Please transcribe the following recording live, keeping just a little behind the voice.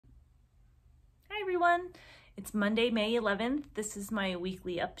everyone. It's Monday, May 11th. This is my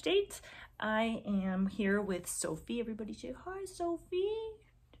weekly update. I am here with Sophie. Everybody say hi, Sophie.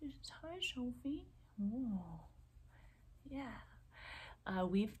 Hi, Sophie. Oh, yeah.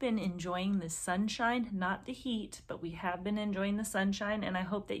 We've been enjoying the sunshine, not the heat, but we have been enjoying the sunshine, and I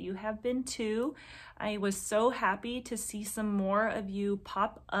hope that you have been too. I was so happy to see some more of you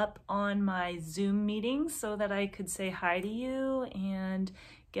pop up on my Zoom meetings so that I could say hi to you and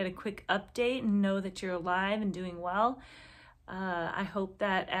get a quick update and know that you're alive and doing well. I hope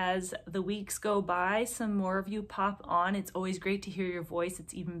that as the weeks go by, some more of you pop on. It's always great to hear your voice.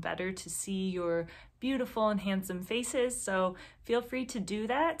 It's even better to see your beautiful and handsome faces, so feel free to do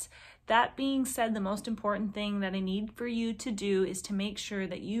that. That being said, the most important thing that I need for you to do is to make sure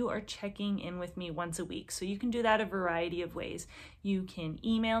that you are checking in with me once a week. So you can do that a variety of ways. You can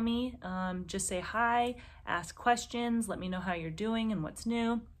email me, just say hi, ask questions, let me know how you're doing and what's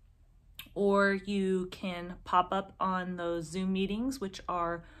new. Or you can pop up on those Zoom meetings, which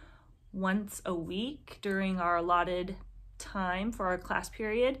are once a week during our allotted time for our class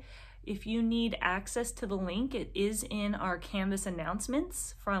period. If you need access to the link, it is in our Canvas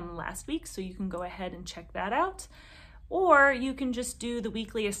announcements from last week, so you can go ahead and check that out. Or you can just do the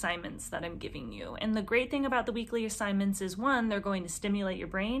weekly assignments that I'm giving you. And the great thing about the weekly assignments is, one, they're going to stimulate your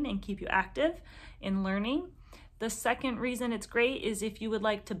brain and keep you active in learning. The second reason it's great is if you would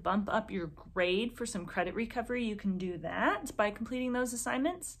like to bump up your grade for some credit recovery, you can do that by completing those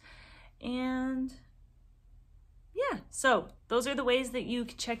assignments. And yeah, so those are the ways that you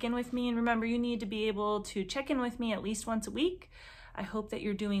can check in with me. And remember, you need to be able to check in with me at least once a week. I hope that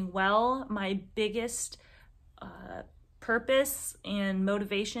you're doing well. My biggest purpose and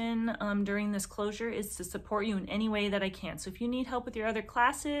motivation during this closure is to support you in any way that I can. So if you need help with your other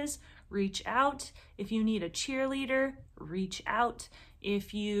classes, reach out. If you need a cheerleader, reach out.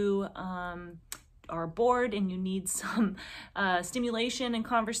 If you are bored and you need some stimulation and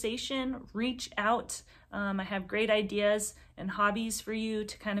conversation, reach out. I have great ideas and hobbies for you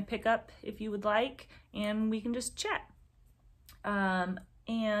to kind of pick up if you would like, and we can just chat.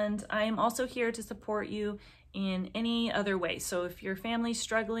 And I am also here to support you in any other way. So if your family's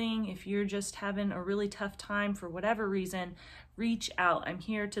struggling, if you're just having a really tough time for whatever reason, reach out. I'm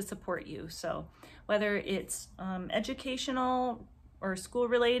here to support you. So whether it's educational or school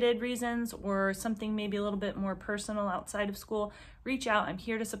related reasons or something maybe a little bit more personal outside of school, reach out. I'm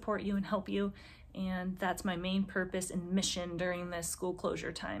here to support you and help you. And that's my main purpose and mission during this school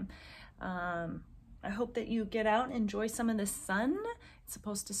closure time. I hope that you get out and enjoy some of the sun. It's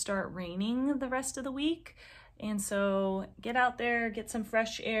supposed to start raining the rest of the week. And so get out there, get some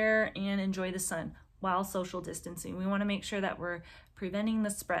fresh air, and enjoy the sun while social distancing. We want to make sure that we're preventing the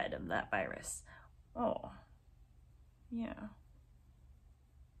spread of that virus. Oh, yeah.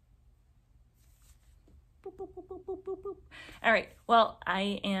 Boop, boop, boop, boop, boop, boop, boop. All right, well,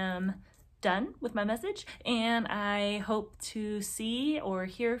 I am done with my message, and I hope to see or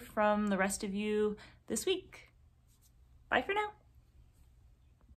hear from the rest of you this week. Bye for now.